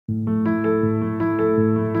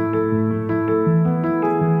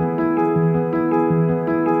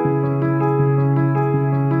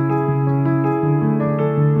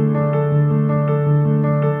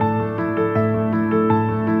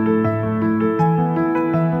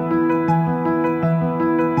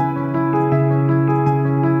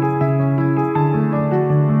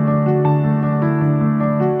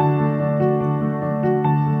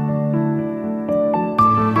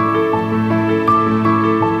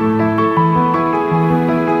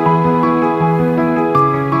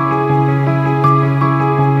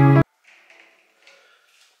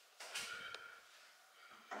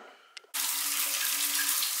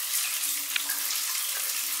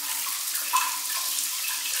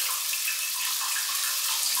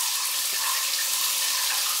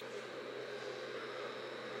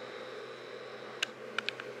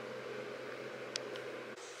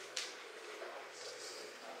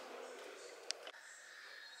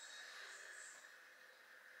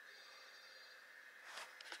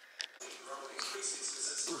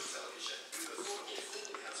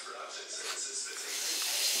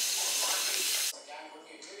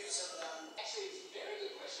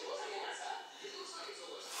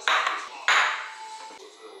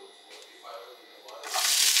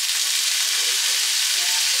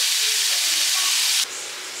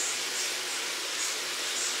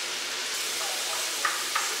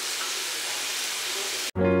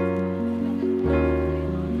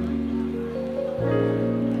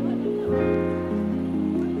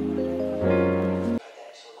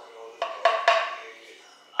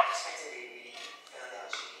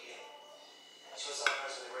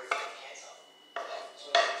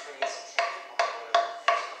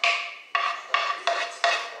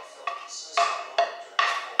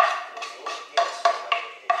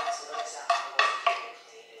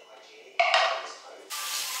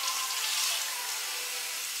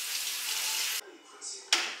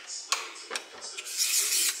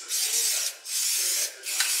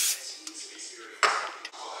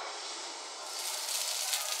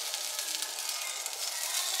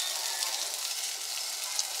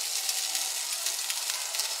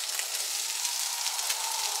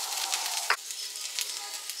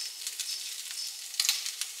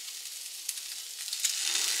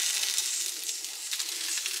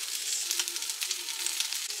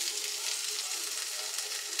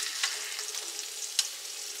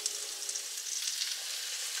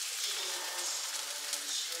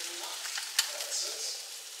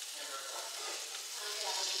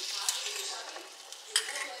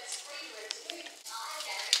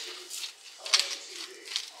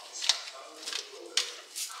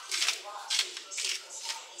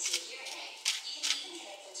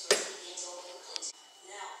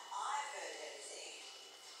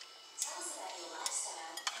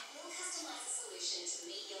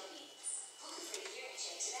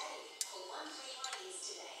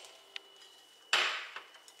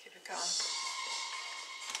Keep it going.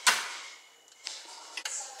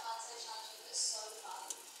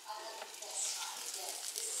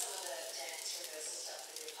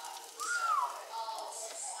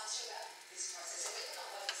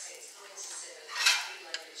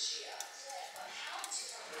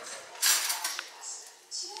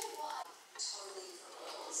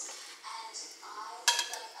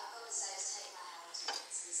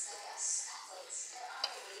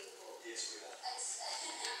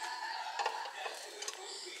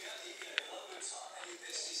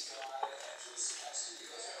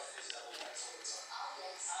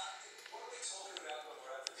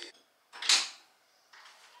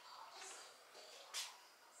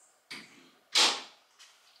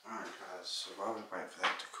 So while we wait for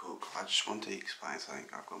that to cook, I just want to explain something.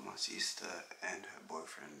 I've got my sister and her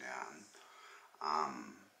boyfriend down.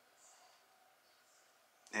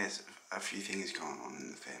 There's a few things going on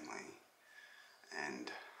in the family,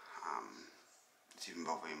 and it's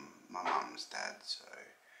involving my mum's dad, so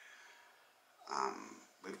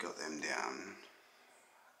we've got them down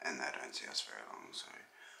and they don't see us very long, so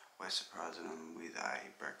we're surprising them with a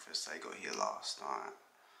breakfast. They got here last night.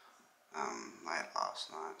 Late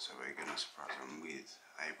last night, so we're going to surprise them with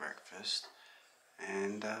a breakfast,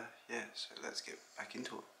 and yeah, so let's get back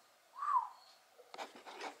into it.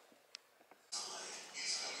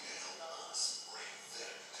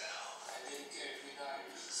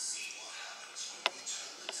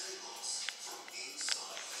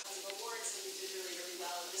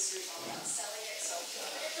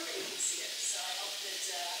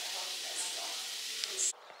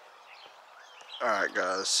 Alright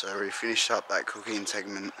guys, so we finished up that cooking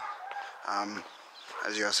segment.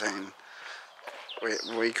 As you are seeing,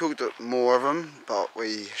 we cooked more of them, but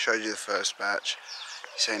we showed you the first batch.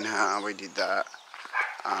 You've seen how we did that.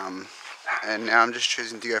 And now I'm just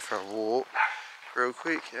choosing to go for a walk real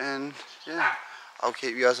quick, and yeah, I'll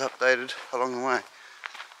keep you guys updated along the way.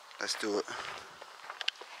 Let's do it.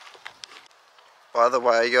 By the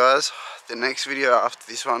way guys, the next video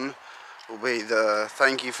after this one will be the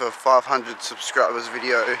thank you for 500 subscribers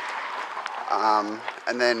video,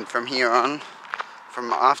 and then from here on,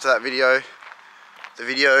 from after that video, the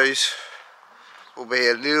videos will be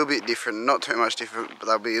a little bit different, not too much different, but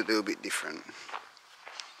they'll be a little bit different.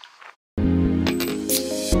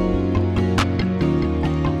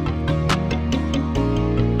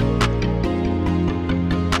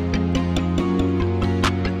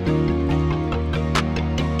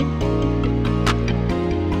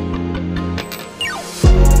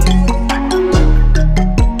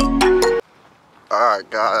 Alright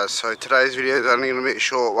guys, so today's video is only going to be a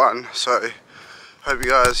short one, so hope you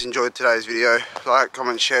guys enjoyed today's video. Like,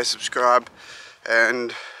 comment, share, subscribe,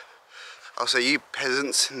 and I'll see you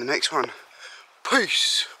peasants in the next one.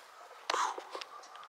 Peace!